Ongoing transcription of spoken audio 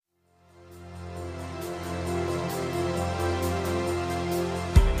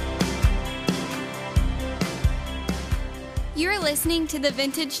listening to the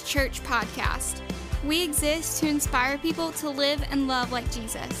Vintage Church Podcast. We exist to inspire people to live and love like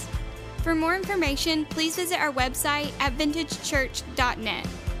Jesus. For more information, please visit our website at vintagechurch.net.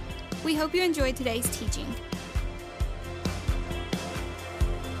 We hope you enjoyed today's teaching.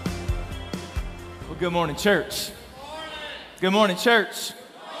 Well, good morning, church. Good morning, church.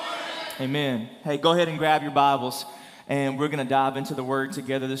 Amen. Hey, go ahead and grab your Bibles, and we're going to dive into the Word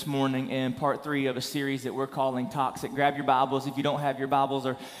together this morning in part 3 of a series that we're calling Toxic. Grab your Bibles. If you don't have your Bibles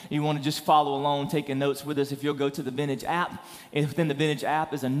or you want to just follow along, taking notes with us, if you'll go to the Vintage app. And within the Vintage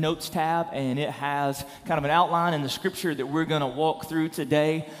app is a Notes tab, and it has kind of an outline in the Scripture that we're going to walk through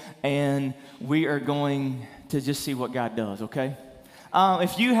today, and we are going to just see what God does, okay?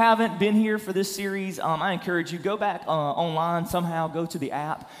 If you haven't been here for this series, I encourage you, go back online somehow, go to the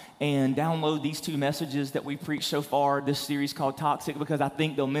app and download these 2 messages that we preached so far, this series called Toxic, because I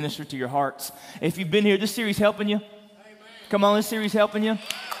think they'll minister to your hearts. If you've been here, this series helping you? Amen. Come on, this series helping you?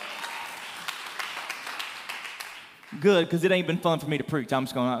 Good, because it ain't been fun for me to preach. I'm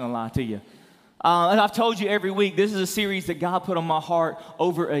just not going to lie to you. And I've told you every week, this is a series that God put on my heart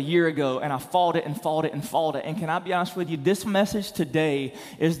over a year ago, and I fought it. And can I be honest with you, this message today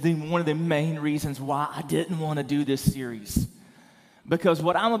is one of the main reasons why I didn't want to do this series. Because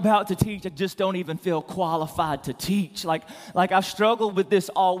what I'm about to teach, I just don't even feel qualified to teach. Like I've struggled with this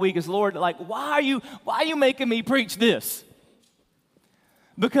all week as Lord, like, why are you making me preach this?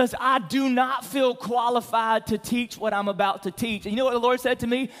 Because I do not feel qualified to teach what I'm about to teach. And you know what the Lord said to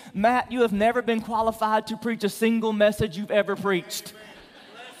me? Matt, you have never been qualified to preach a single message you've ever preached.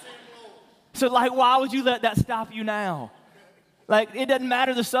 So, why would you let that stop you now? It doesn't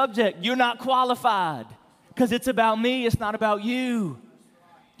matter the subject. You're not qualified. Because it's about me, it's not about you.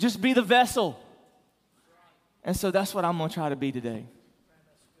 Just be the vessel. And so that's what I'm going to try to be today.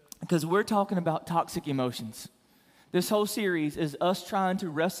 Because we're talking about toxic emotions. This whole series is us trying to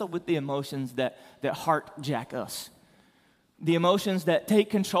wrestle with the emotions that heart-jack us. The emotions that take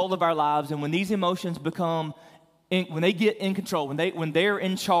control of our lives, and when these emotions when they get in control, when they're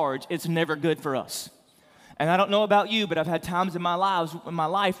in charge, it's never good for us. And I don't know about you, but I've had times in my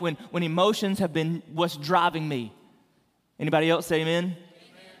life when emotions have been what's driving me. Anybody else say amen?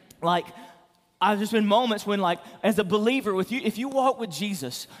 I've just been moments when, as a believer, if you walk with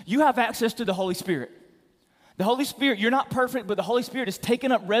Jesus, you have access to the Holy Spirit. The Holy Spirit, you're not perfect, but the Holy Spirit has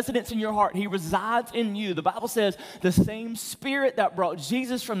taken up residence in your heart. He resides in you. The Bible says the same Spirit that brought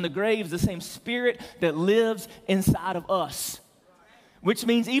Jesus from the grave is the same Spirit that lives inside of us. Which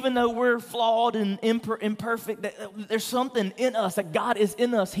means even though we're flawed and imperfect, there's something in us, that God is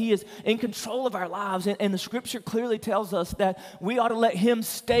in us. He is in control of our lives. And the Scripture clearly tells us that we ought to let Him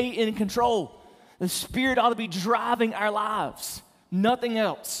stay in control. The Spirit ought to be driving our lives. Nothing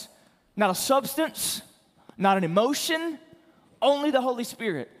else. Not a substance. Not an emotion, only the Holy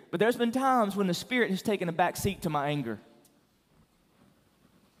Spirit. But there's been times when the Spirit has taken a back seat to my anger.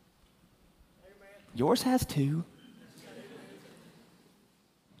 Amen. Yours has too.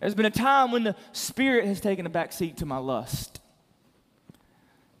 There's been a time when the Spirit has taken a back seat to my lust.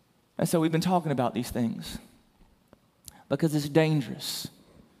 And so we've been talking about these things because it's dangerous.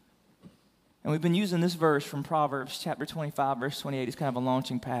 And we've been using this verse from Proverbs chapter 25, verse 28. It's kind of a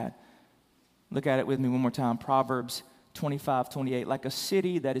launching pad. Look at it with me one more time. Proverbs 25:28. Like a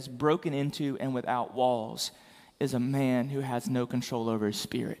city that is broken into and without walls is a man who has no control over his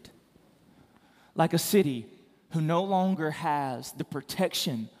spirit. Like a city who no longer has the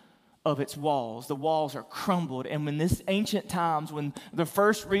protection of its walls. The walls are crumbled. And when this ancient times, when the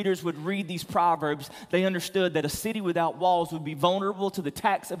first readers would read these Proverbs, they understood that a city without walls would be vulnerable to the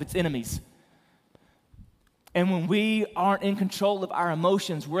attacks of its enemies. And when we aren't in control of our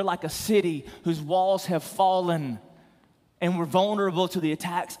emotions, we're like a city whose walls have fallen, and we're vulnerable to the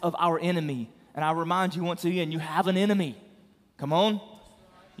attacks of our enemy. And I remind you once again, you have an enemy. Come on.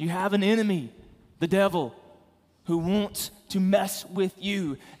 You have an enemy, the devil, who wants to mess with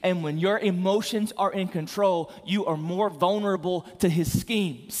you. And when your emotions are in control, you are more vulnerable to his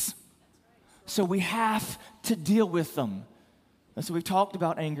schemes. So we have to deal with them. And so we've talked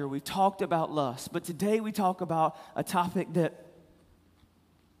about anger, we've talked about lust, but today we talk about a topic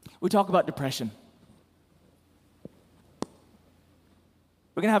we talk about depression.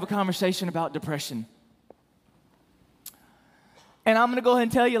 We're going to have a conversation about depression. And I'm going to go ahead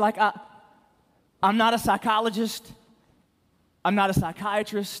and tell you, I'm not a psychologist, I'm not a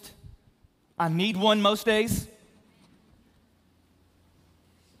psychiatrist, I need one most days.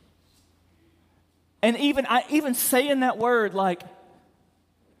 And even saying that word, I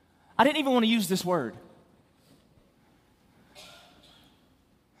didn't even want to use this word.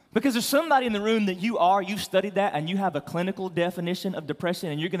 Because there's somebody in the room that you've studied that, and you have a clinical definition of depression,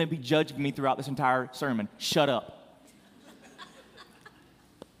 and you're going to be judging me throughout this entire sermon. Shut up.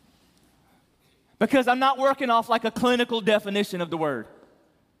 Because I'm not working off like a clinical definition of the word.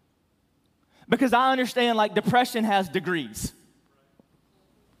 Because I understand like depression has degrees.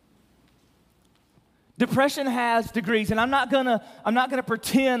 Depression has degrees, and I'm not gonna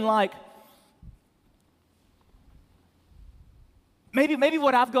pretend like maybe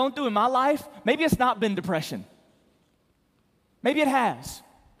what I've gone through in my life, maybe it's not been depression. Maybe it has.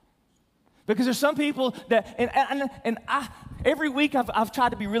 Because there's some people that, and I, every week I've tried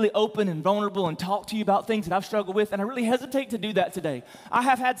to be really open and vulnerable and talk to you about things that I've struggled with, and I really hesitate to do that today. I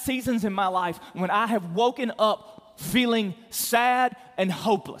have had seasons in my life when I have woken up feeling sad and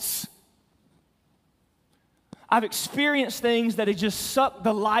hopeless. I've experienced things that have just sucked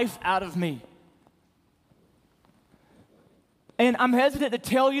the life out of me. And I'm hesitant to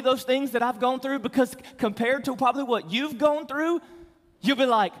tell you those things that I've gone through because compared to probably what you've gone through, you'll be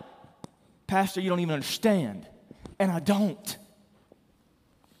like, Pastor, you don't even understand. And I don't.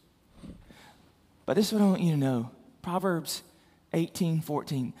 But this is what I want you to know. Proverbs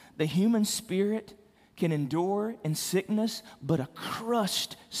 18:14. The human spirit can endure in sickness, but a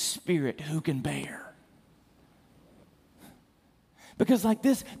crushed spirit who can bear? Because like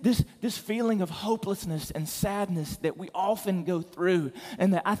this feeling of hopelessness and sadness that we often go through,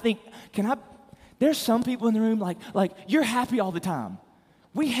 and that I think, there's some people in the room like you're happy all the time.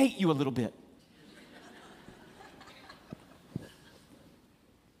 We hate you a little bit.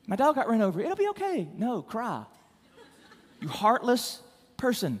 My dog got run over. It'll be okay. No, cry. You heartless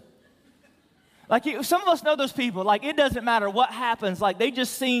person. Like some of us know those people. Like it doesn't matter what happens. Like they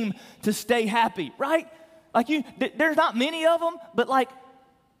just seem to stay happy, right? Like there's not many of them, but like,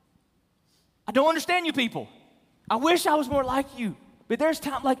 I don't understand you people. I wish I was more like you. But there's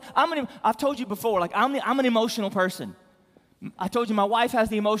time, like, I've told you before, like, I'm an emotional person. I told you my wife has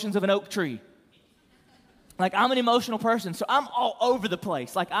the emotions of an oak tree. Like, I'm an emotional person, so I'm all over the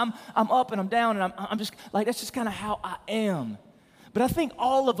place. Like, I'm up and I'm down, and I'm just, like, that's just kind of how I am. But I think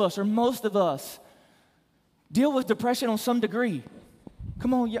all of us, or most of us, deal with depression on some degree.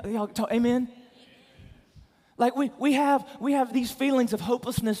 Come on, y'all talk, amen? Like we have these feelings of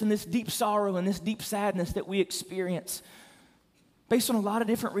hopelessness and this deep sorrow and this deep sadness that we experience based on a lot of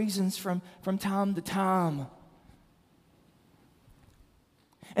different reasons from time to time.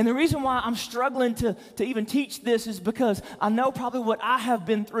 And the reason why I'm struggling to even teach this is because I know probably what I have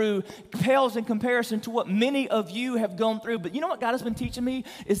been through pales in comparison to what many of you have gone through. But you know what God has been teaching me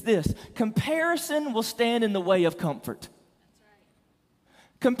is this: comparison will stand in the way of comfort.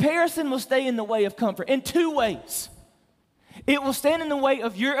 Comparison will stay in the way of comfort in two ways. It will stand in the way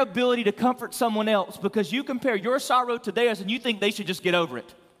of your ability to comfort someone else because you compare your sorrow to theirs and you think they should just get over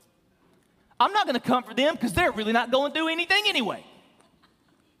it. I'm not going to comfort them because they're really not going through anything anyway.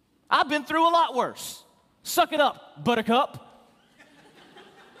 I've been through a lot worse. Suck it up, buttercup.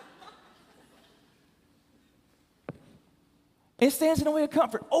 It stands in the way of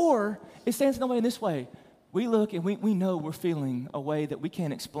comfort, or it stands in the way in this way. We look and we know we're feeling a way that we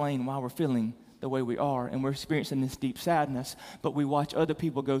can't explain why we're feeling the way we are, and we're experiencing this deep sadness, but we watch other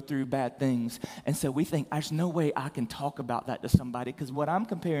people go through bad things, and so we think, there's no way I can talk about that to somebody because what I'm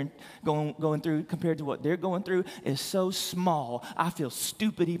going through compared to what they're going through is so small, I feel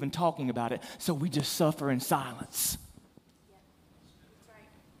stupid even talking about it, so we just suffer in silence.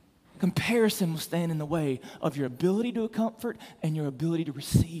 Comparison will stand in the way of your ability to comfort and your ability to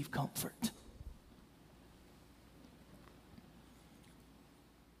receive comfort.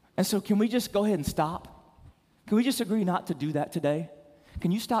 And so can we just go ahead and stop? Can we just agree not to do that today?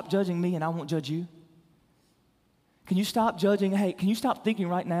 Can you stop judging me and I won't judge you? Can you stop judging? Hey, can you stop thinking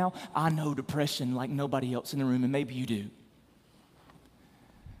right now, I know depression like nobody else in the room, and maybe you do.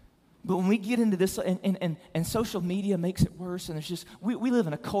 But when we get into this, and social media makes it worse, and it's just, we live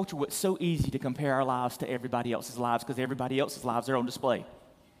in a culture where it's so easy to compare our lives to everybody else's lives because everybody else's lives are on display.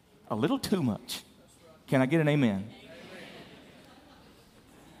 A little too much. Can I get an amen?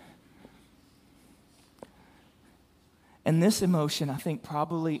 And this emotion, I think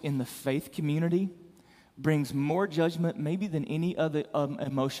probably in the faith community, brings more judgment maybe than any other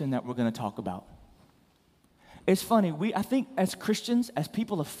emotion that we're going to talk about. It's funny, I think as Christians, as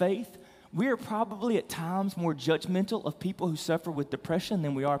people of faith, we are probably at times more judgmental of people who suffer with depression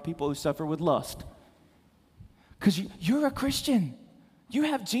than we are people who suffer with lust. Because you're a Christian. You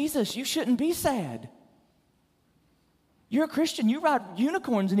have Jesus. You shouldn't be sad. You're a Christian. You ride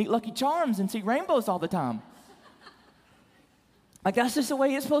unicorns and eat Lucky Charms and see rainbows all the time. Like, that's just the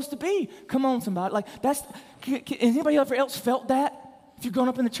way it's supposed to be. Come on, somebody. Like, has anybody ever else felt that? If you're growing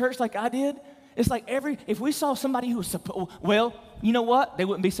up in the church like I did, it's like if we saw somebody who was, well, you know what? They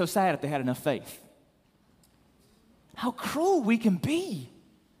wouldn't be so sad if they had enough faith. How cruel we can be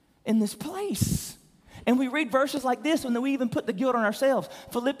in this place. And we read verses like this and then we even put the guilt on ourselves.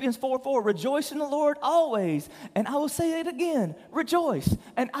 Philippians 4:4, rejoice in the Lord always. And I will say it again, rejoice.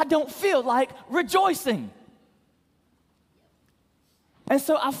 And I don't feel like rejoicing. And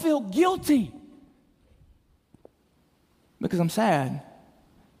so I feel guilty because I'm sad.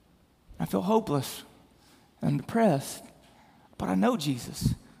 I feel hopeless. I'm depressed. But I know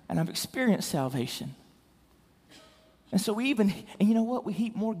Jesus and I've experienced salvation. And so and you know what? We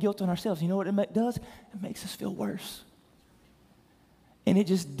heap more guilt on ourselves. You know what it does? It makes us feel worse. And it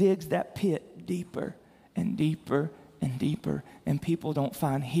just digs that pit deeper and deeper and deeper. And people don't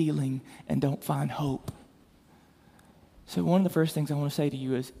find healing and don't find hope. So one of the first things I want to say to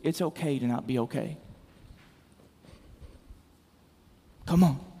you is, it's okay to not be okay. Come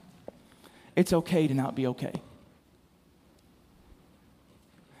on. It's okay to not be okay.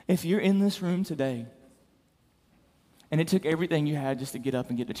 If you're in this room today, and it took everything you had just to get up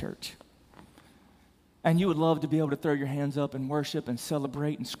and get to church, and you would love to be able to throw your hands up and worship and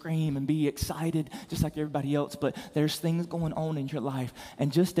celebrate and scream and be excited just like everybody else, but there's things going on in your life,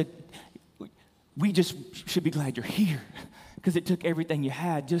 and we just should be glad you're here because it took everything you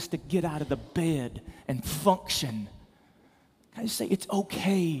had just to get out of the bed and function. Can I just say it's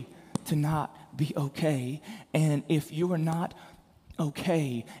okay to not be okay? And if you are not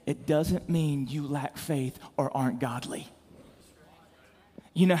okay, it doesn't mean you lack faith or aren't godly.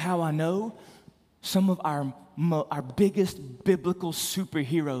 You know how I know? Some of our biggest biblical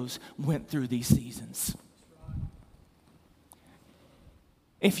superheroes went through these seasons.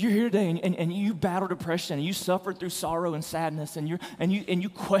 If you're here today and you battle depression and you suffer through sorrow and sadness and you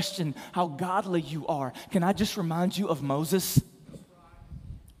question how godly you are, can I just remind you of Moses?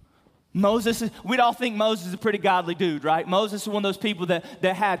 We'd all think Moses is a pretty godly dude, right? Moses is one of those people that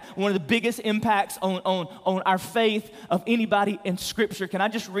had one of the biggest impacts on our faith of anybody in Scripture. Can I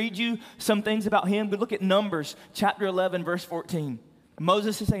just read you some things about him? But look at Numbers chapter 11, verse 14.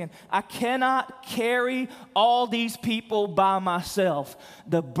 Moses is saying, I cannot carry all these people by myself.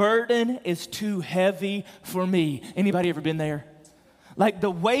 The burden is too heavy for me. Anybody ever been there? Like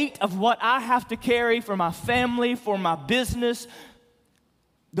the weight of what I have to carry for my family, for my business,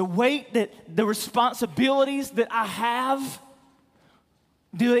 the weight the responsibilities that I have,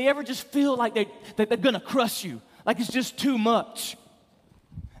 do they ever just feel like that they're going to crush you? Like it's just too much.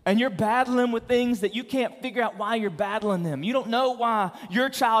 And you're battling with things that you can't figure out why you're battling them. You don't know why your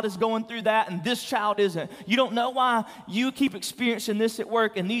child is going through that and this child isn't. You don't know why you keep experiencing this at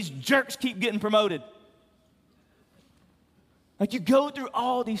work and these jerks keep getting promoted. Like you go through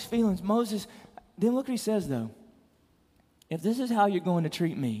all these feelings. Moses, then look what he says though. If this is how you're going to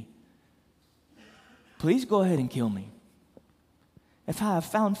treat me, please go ahead and kill me. If I have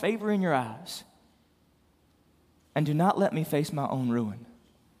found favor in your eyes, and do not let me face my own ruin.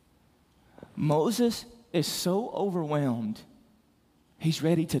 Moses is so overwhelmed, he's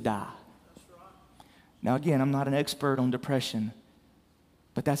ready to die. Now again, I'm not an expert on depression,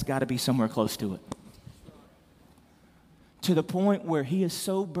 but that's got to be somewhere close to it. To the point where he is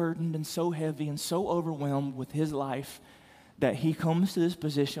so burdened and so heavy and so overwhelmed with his life that he comes to this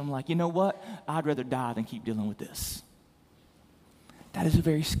position like, you know what? I'd rather die than keep dealing with this. That is a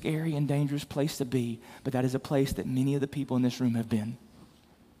very scary and dangerous place to be, but that is a place that many of the people in this room have been.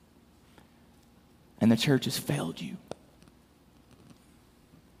 And the church has failed you.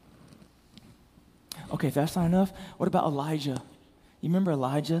 Okay, if that's not enough, what about Elijah? You remember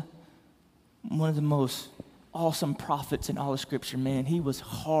Elijah? One of the most awesome prophets in all of Scripture, man. He was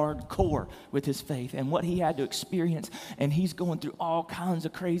hardcore with his faith and what he had to experience. And he's going through all kinds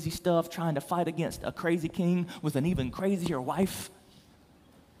of crazy stuff, trying to fight against a crazy king with an even crazier wife.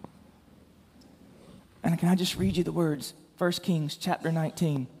 And can I just read you the words? 1 Kings chapter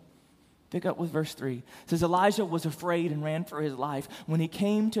 19. Pick up with verse 3. It says, Elijah was afraid and ran for his life. When he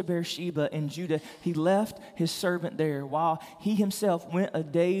came to Beersheba in Judah, he left his servant there while he himself went a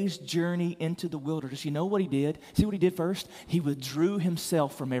day's journey into the wilderness. You know what he did? See what he did first? He withdrew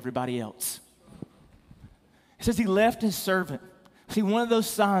himself from everybody else. It says he left his servant. See, one of those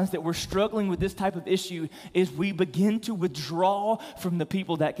signs that we're struggling with this type of issue is we begin to withdraw from the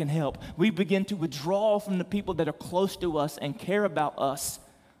people that can help. We begin to withdraw from the people that are close to us and care about us.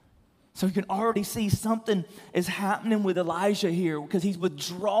 So you can already see something is happening with Elijah here because he's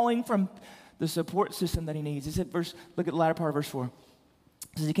withdrawing from the support system that he needs. It said, look at the latter part of verse 4.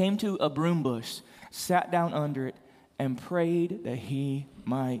 It says he came to a broom bush, sat down under it, and prayed that he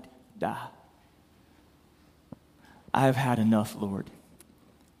might die. I've had enough, Lord.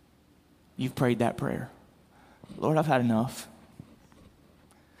 you've prayed that prayer. Lord, I've had enough.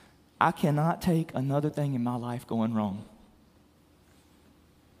 I cannot take another thing in my life going wrong.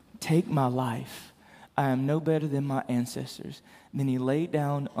 Take my life. I am no better than my ancestors. Then he laid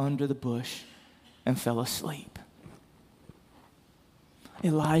down under the bush and fell asleep.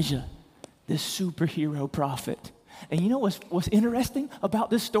 Elijah, this superhero prophet. And you know what's interesting about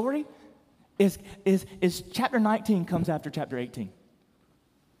this story is chapter 19 comes after chapter 18.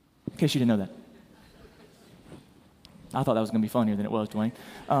 In case you didn't know that. I thought that was going to be funnier than it was, Dwayne.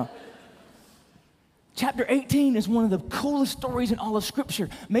 Chapter 18 is one of the coolest stories in all of Scripture.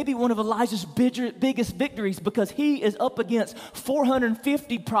 Maybe one of Elijah's biggest victories, because he is up against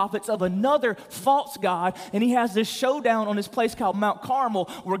 450 prophets of another false god, and he has this showdown on this place called Mount Carmel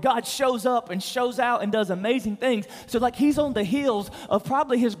where God shows up and shows out and does amazing things. So like he's on the heels of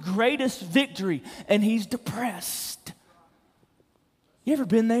probably his greatest victory, and he's depressed. You ever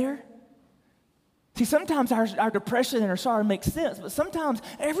been there? See, sometimes our depression and our sorrow makes sense, but sometimes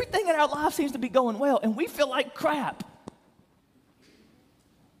everything in our life seems to be going well, and we feel like crap.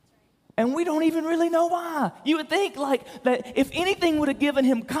 And we don't even really know why. You would think like that if anything would have given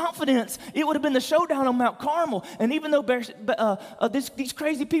him confidence, it would have been the showdown on Mount Carmel. And even though these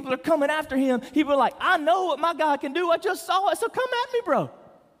crazy people are coming after him, he was like, I know what my God can do. I just saw it, so come at me, bro.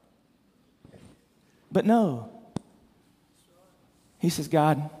 But no. He says,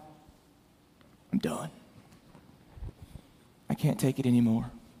 God, I'm done. I can't take it anymore.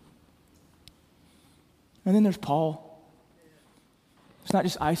 And then there's Paul. It's not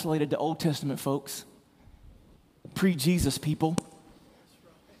just isolated to Old Testament folks. Pre-Jesus people.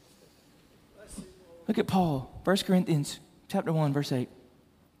 Look at Paul, 1 Corinthians chapter 1, verse 8.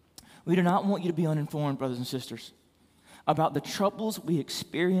 We do not want you to be uninformed, brothers and sisters, about the troubles we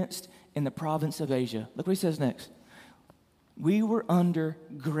experienced in the province of Asia. Look what he says next. We were under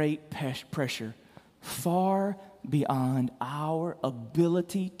great pressure, far beyond our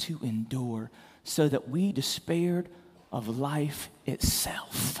ability to endure, so that we despaired of life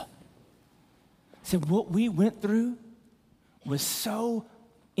itself. So what we went through was so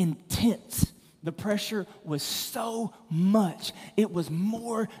intense. The pressure was so much. It was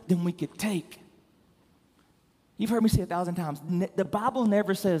more than we could take. You've heard me say 1,000 times, the Bible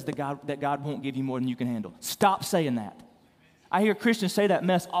never says that God won't give you more than you can handle. Stop saying that. I hear Christians say that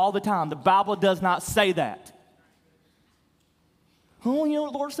mess all the time. The Bible does not say that. Oh, you know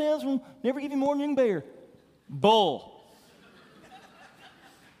what the Lord says? We'll never give you more than you can bear. Bull.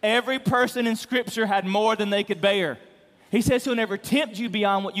 Every person in Scripture had more than they could bear. He says he'll never tempt you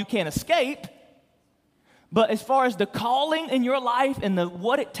beyond what you can't escape. But as far as the calling in your life and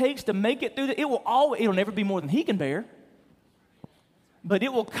what it takes to make it through, it'll never be more than he can bear. But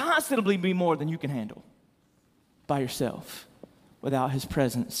it will constantly be more than you can handle by yourself, without his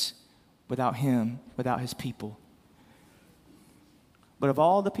presence, without him, without his people. But of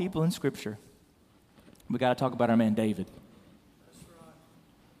all the people in Scripture, we got to talk about our man David.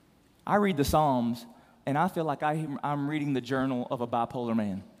 I read the Psalms, and I feel like I'm reading the journal of a bipolar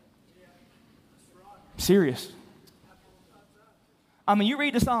man. Serious. I mean, you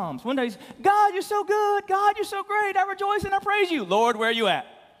read the Psalms. One day, God, you're so good. God, you're so great. I rejoice and I praise you. Lord, where are you at?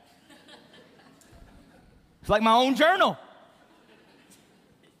 It's like my own journal.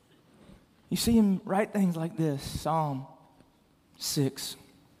 You see him write things like this. Psalm 6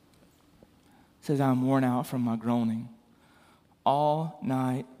 says, I'm worn out from my groaning. All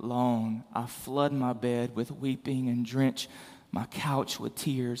night long I flood my bed with weeping and drench my couch with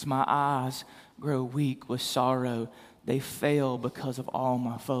tears. My eyes grow weak with sorrow. They fail because of all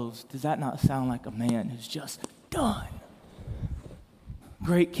my foes. Does that not sound like a man who's just done?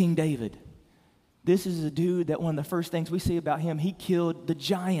 Great King David. This is a dude that one of the first things we see about him, he killed the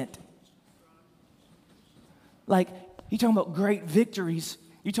giant. Like, you're talking about great victories.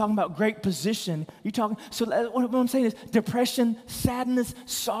 You're talking about great position. So what I'm saying is depression, sadness,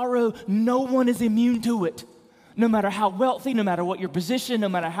 sorrow, no one is immune to it. No matter how wealthy, no matter what your position, no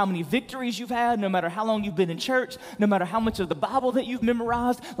matter how many victories you've had, no matter how long you've been in church, no matter how much of the Bible that you've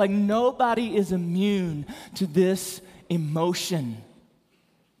memorized, like nobody is immune to this emotion.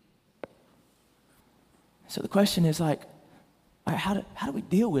 So the question is like, all right, how do we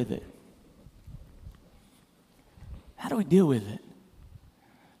deal with it? How do we deal with it?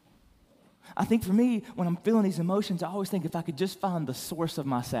 I think for me, when I'm feeling these emotions, I always think if I could just find the source of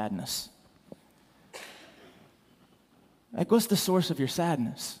my sadness. Like, what's the source of your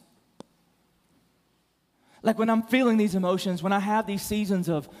sadness? Like, when I'm feeling these emotions, when I have these seasons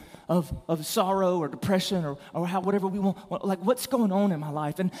of sorrow or depression or whatever we want, like, what's going on in my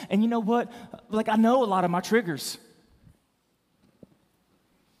life? And you know what? Like, I know a lot of my triggers.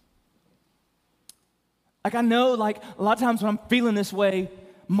 Like I know, like a lot of times when I'm feeling this way,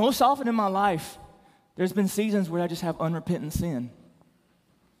 most often in my life, there's been seasons where I just have unrepentant sin.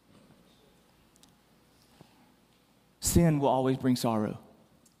 Sin will always bring sorrow.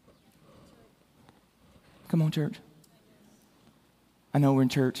 Come on, church. I know we're in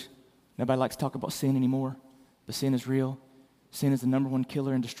church. Nobody likes to talk about sin anymore, but sin is real. Sin is the number one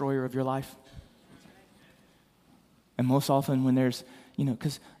killer and destroyer of your life. And most often when there's,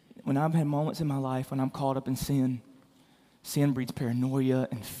 because when I've had moments in my life when I'm caught up in sin, sin breeds paranoia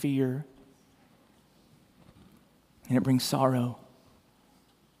and fear, and it brings sorrow.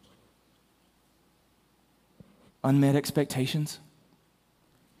 Unmet expectations.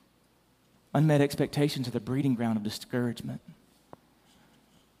 Unmet expectations are the breeding ground of discouragement.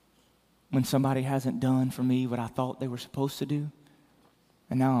 When somebody hasn't done for me what I thought they were supposed to do,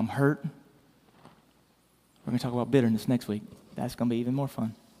 and now I'm hurt. We're going to talk about bitterness next week. That's going to be even more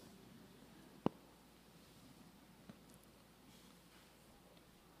fun.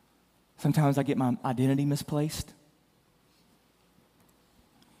 Sometimes I get my identity misplaced.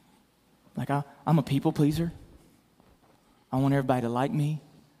 Like I'm a people pleaser. I want everybody to like me.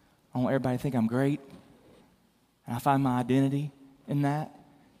 I want everybody to think I'm great. And I find my identity in that.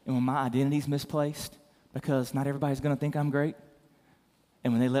 And when my identity's misplaced, because not everybody's going to think I'm great,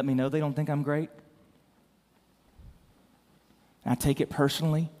 and when they let me know they don't think I'm great, and I take it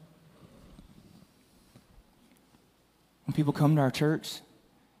personally. When people come to our church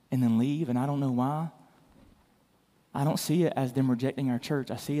and then leave, and I don't know why, I don't see it as them rejecting our church.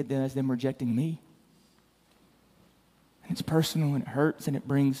 I see it as them rejecting me. And it's personal, and it hurts, and it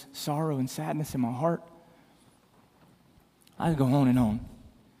brings sorrow and sadness in my heart. I could go on and on.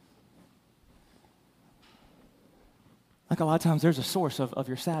 Like a lot of times there's a source of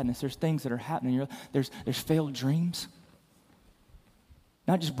your sadness. There's things that are happening. There's failed dreams.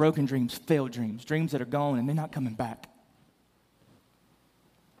 Not just broken dreams, failed dreams. Dreams that are gone and they're not coming back.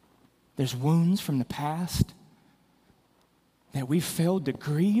 There's wounds from the past that we failed to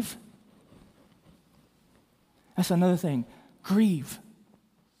grieve. That's another thing. Grieve.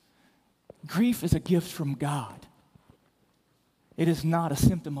 Grief is a gift from God. It is not a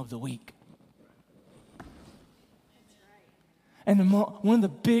symptom of the weak. And one of the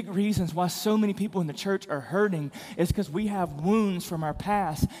big reasons why so many people in the church are hurting is because we have wounds from our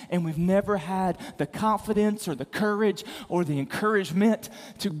past and we've never had the confidence or the courage or the encouragement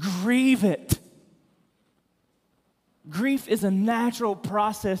to grieve it. Grief is a natural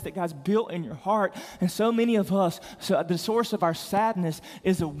process that God's built in your heart. And so many of us, so the source of our sadness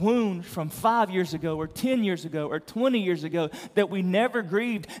is a wound from 5 years ago or 10 years ago or 20 years ago that we never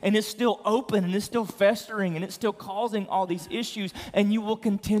grieved, and it's still open and it's still festering and it's still causing all these issues, and you will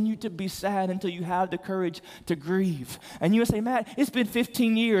continue to be sad until you have the courage to grieve. And you will say, Matt, it's been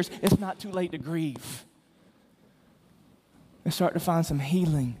 15 years. It's not too late to grieve. And start to find some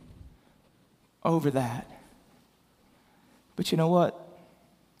healing over that. But you know what?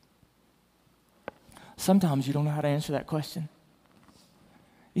 Sometimes you don't know how to answer that question.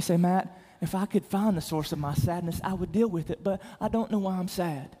 You say, Matt, if I could find the source of my sadness, I would deal with it, but I don't know why I'm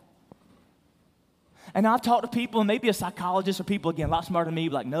sad. And I've talked to people, and maybe a psychologist or people, again, a lot smarter than me,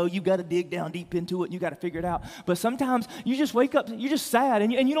 like, no, you got to dig down deep into it, and you got to figure it out. But sometimes you just wake up, you're just sad,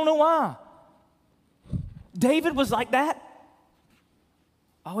 and you don't know why. David was like that.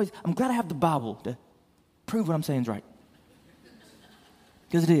 I'm glad I have the Bible to prove what I'm saying is right.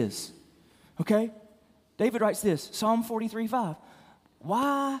 Because it is. Okay? David writes this, Psalm 43:5.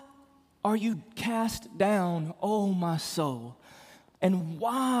 Why are you cast down, O my soul? And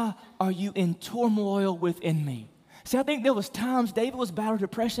why are you in turmoil within me? See, I think there was times David was battling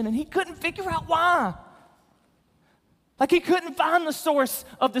depression and he couldn't figure out why. Like he couldn't find the source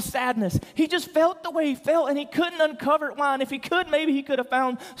of the sadness. He just felt the way he felt and he couldn't uncover it why. And if he could, maybe he could have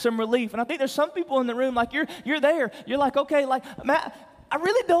found some relief. And I think there's some people in the room, like you're there. You're like, okay, like, Matt, I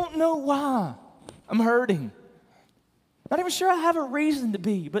really don't know why I'm hurting. Not even sure I have a reason to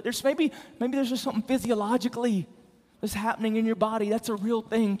be, but there's maybe there's just something physiologically that's happening in your body. That's a real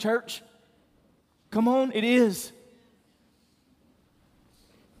thing, church. Come on, it is.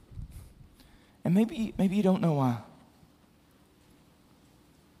 And maybe you don't know why.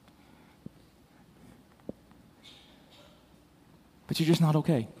 But you're just not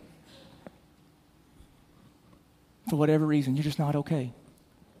okay. For whatever reason, you're just not okay.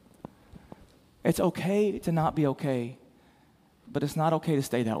 It's okay to not be okay, but it's not okay to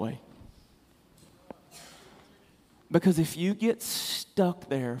stay that way. Because if you get stuck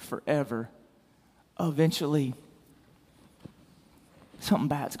there forever, eventually something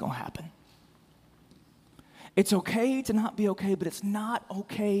bad's going to happen. It's okay to not be okay, but it's not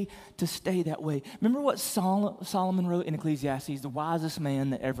okay to stay that way. Remember what Solomon wrote in Ecclesiastes, the wisest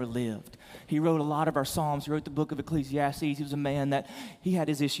man that ever lived. He wrote a lot of our Psalms. He wrote the book of Ecclesiastes. He was a man that he had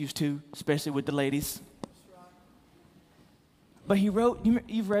his issues too, especially with the ladies. But he wrote,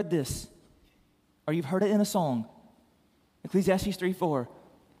 you've read this, or you've heard it in a song, Ecclesiastes 3:4.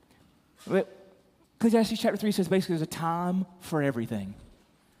 Ecclesiastes chapter 3 says basically there's a time for everything.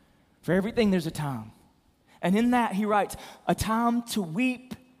 For everything there's a time. And in that, he writes, a time to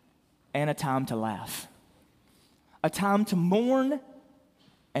weep and a time to laugh. A time to mourn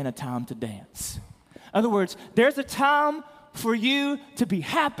and a time to dance. In other words, there's a time for you to be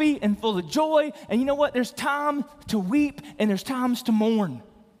happy and full of joy. And you know what? There's time to weep and there's times to mourn.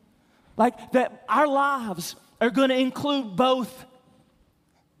 Like that our lives are going to include both.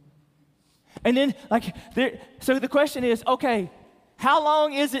 And then, so the question is, okay, how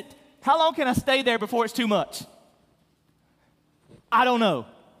long can I stay there before it's too much? I don't know.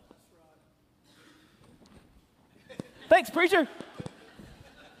 Thanks, preacher.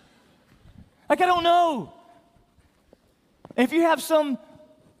 I don't know. If you have some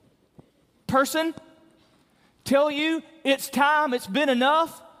person tell you it's time, it's been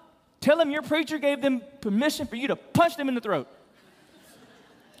enough, tell them your preacher gave them permission for you to punch them in the throat.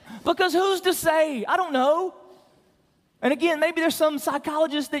 Because who's to say? I don't know. And again, maybe there's some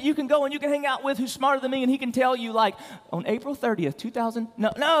psychologist that you can go and you can hang out with who's smarter than me, and he can tell you, like, on April 30th, 2000,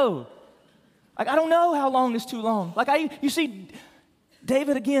 no. Like, I don't know how long is too long. Like, you see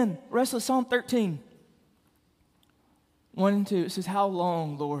David again, rest of Psalm 13. 1 and 2, it says, how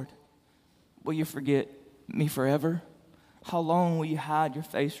long, Lord, will you forget me forever? How long will you hide your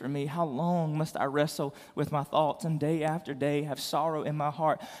face from me? How long must I wrestle with my thoughts and day after day have sorrow in my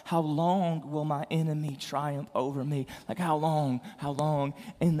heart? How long will my enemy triumph over me? Like how long?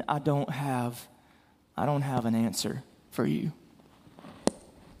 And I don't have an answer for you.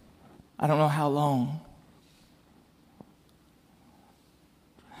 I don't know how long.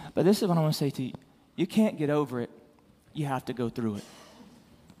 But this is what I want to say to you. You can't get over it. You have to go through it.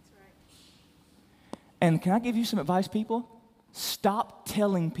 And can I give you some advice, people? Stop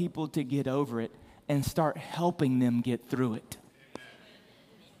telling people to get over it and start helping them get through it.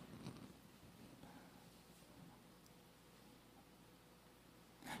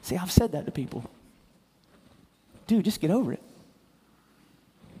 See, I've said that to people. Dude, just get over it.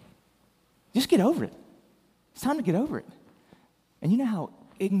 Just get over it. It's time to get over it. And you know how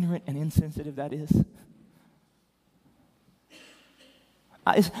ignorant and insensitive that is?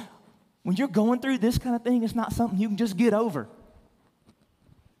 When you're going through this kind of thing, it's not something you can just get over.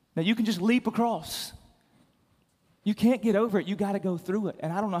 Now, you can just leap across. You can't get over it. You got to go through it.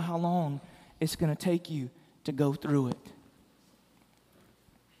 And I don't know how long it's going to take you to go through it.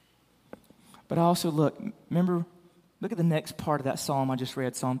 But also, look at the next part of that psalm I just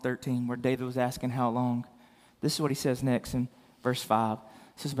read, Psalm 13, where David was asking how long. This is what he says next in verse 5.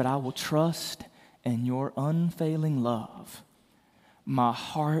 It says, but I will trust in your unfailing love. My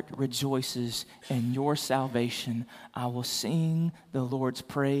heart rejoices in your salvation. I will sing the Lord's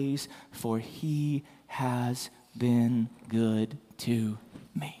praise, for he has been good to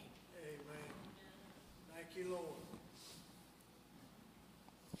me. Amen. Thank you, Lord.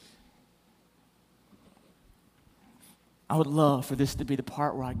 I would love for this to be the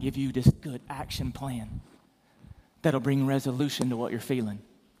part where I give you this good action plan that'll bring resolution to what you're feeling.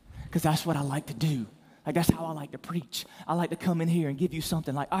 Because that's what I like to do. Like, that's how I like to preach. I like to come in here and give you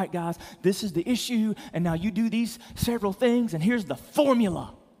something like, all right, guys, this is the issue, and now you do these several things, and here's the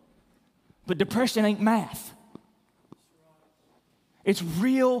formula. But depression ain't math. It's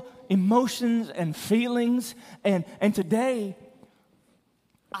real emotions and feelings, and today,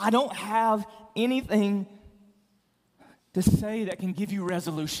 I don't have anything to say that can give you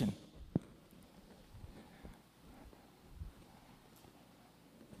resolution.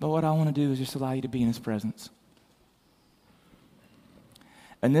 But what I want to do is just allow you to be in his presence.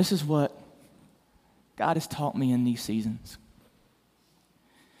 And this is what God has taught me in these seasons.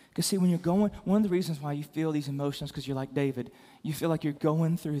 Because see, when you're going, one of the reasons why you feel these emotions, because you're like David, you feel like you're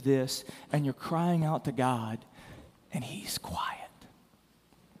going through this and you're crying out to God and he's quiet.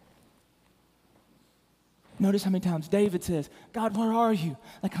 Notice how many times David says, God, where are you?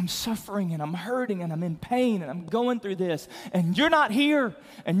 Like, I'm suffering and I'm hurting and I'm in pain and I'm going through this. And you're not here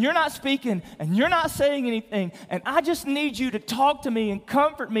and you're not speaking and you're not saying anything. And I just need you to talk to me and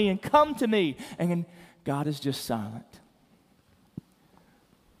comfort me and come to me. And God is just silent.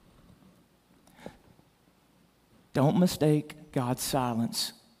 Don't mistake God's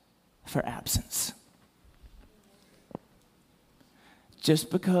silence for absence.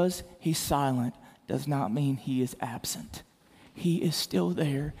 Just because he's silent does not mean he is absent. He is still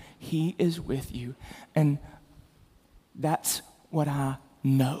there. He is with you. And that's what I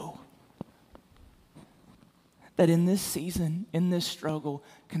know. That in this season, in this struggle,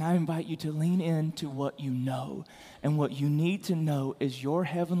 can I invite you to lean into what you know? And what you need to know is your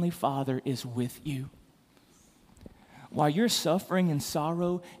Heavenly Father is with you. While you're suffering in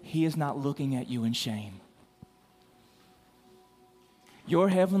sorrow, he is not looking at you in shame. Your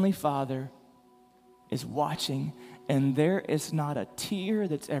Heavenly Father is watching, and there is not a tear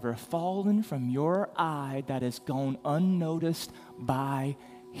that's ever fallen from your eye that has gone unnoticed by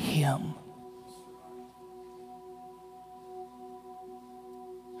him.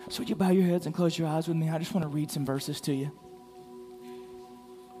 So would you bow your heads and close your eyes with me? I just want to read some verses to you.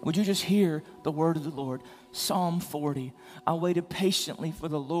 Would you just hear the word of the Lord? Psalm 40. I waited patiently for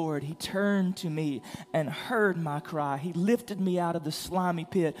the Lord. He turned to me and heard my cry. He lifted me out of the slimy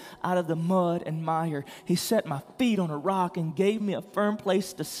pit, out of the mud and mire. He set my feet on a rock and gave me a firm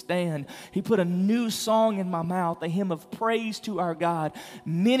place to stand. He put a new song in my mouth, a hymn of praise to our God.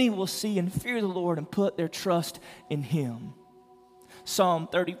 Many will see and fear the Lord and put their trust in him. Psalm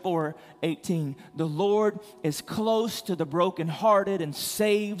 34:18. The Lord is close to the brokenhearted and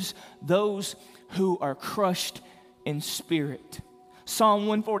saves those who are crushed in spirit. Psalm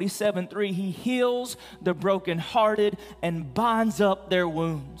 147:3. He heals the brokenhearted and binds up their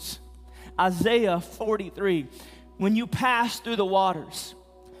wounds. Isaiah 43. When you pass through the waters,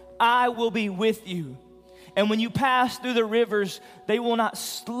 I will be with you. And when you pass through the rivers, they will not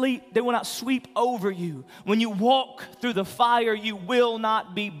sweep over you. When you walk through the fire, you will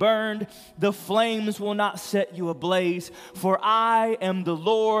not be burned. The flames will not set you ablaze. For I am the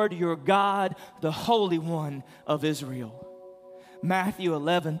Lord your God, the Holy One of Israel. Matthew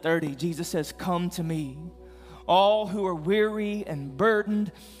 11:30, Jesus says, come to me, all who are weary and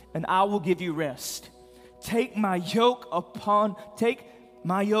burdened, and I will give you rest. Take my yoke upon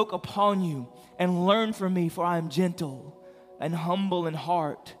you and learn from me, for I am gentle and humble in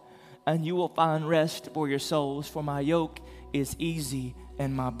heart, and you will find rest for your souls. For my yoke is easy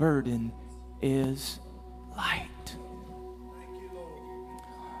and my burden is light. Thank you, Lord.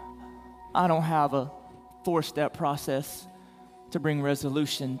 I don't have a 4-step process to bring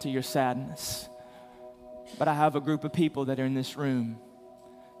resolution to your sadness, but I have a group of people that are in this room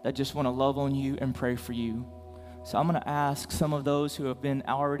that just want to love on you and pray for you. So I'm going to ask some of those who have been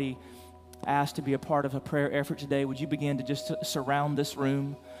already asked to be a part of a prayer effort today, would you begin to just surround this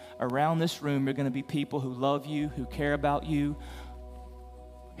room? Around this room are going to be people who love you, who care about you.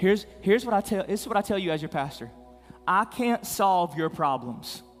 Here's what I tell you as your pastor. I can't solve your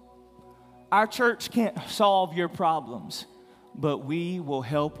problems. Our church can't solve your problems, but we will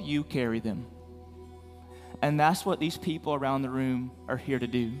help you carry them. And that's what these people around the room are here to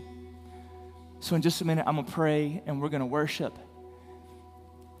do. So in just a minute, I'm going to pray and we're going to worship.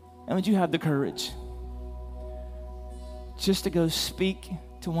 And would you have the courage just to go speak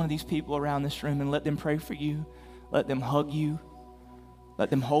to one of these people around this room and let them pray for you, let them hug you,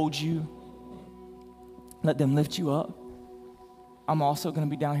 let them hold you, let them lift you up. I'm also going to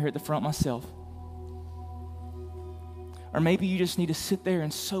be down here at the front myself. Or maybe you just need to sit there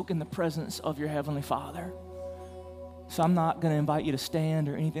and soak in the presence of your Heavenly Father. So I'm not going to invite you to stand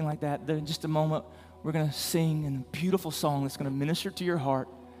or anything like that. In just a moment, we're going to sing a beautiful song that's going to minister to your heart.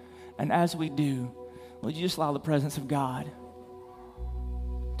 And as we do, would you just allow the presence of God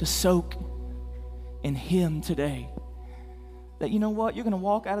to soak in him today? That you know what? You're going to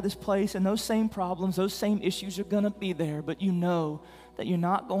walk out of this place and those same problems, those same issues are going to be there, but you know that you're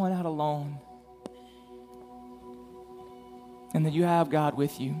not going out alone. And that you have God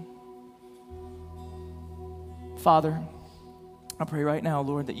with you. Father, I pray right now,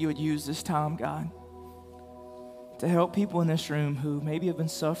 Lord, that you would use this time, God, to help people in this room who maybe have been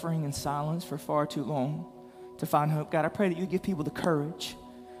suffering in silence for far too long to find hope. God, I pray that you give people the courage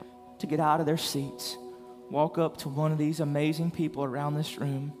to get out of their seats, walk up to one of these amazing people around this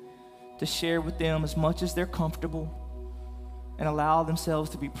room, to share with them as much as they're comfortable and allow themselves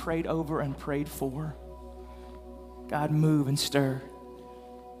to be prayed over and prayed for. God, move and stir.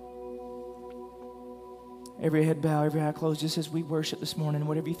 Every head bow, every eye closed, just as we worship this morning,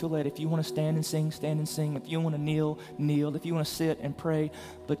 whatever you feel led. If you want to stand and sing, stand and sing. If you want to kneel, kneel. If you want to sit and pray,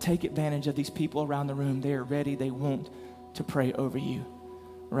 but take advantage of these people around the room. They are ready. They want to pray over you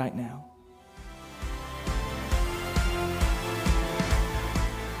right now.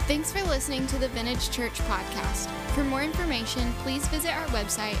 Thanks for listening to the Vintage Church podcast. For more information, please visit our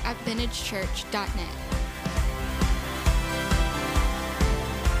website at vintagechurch.net.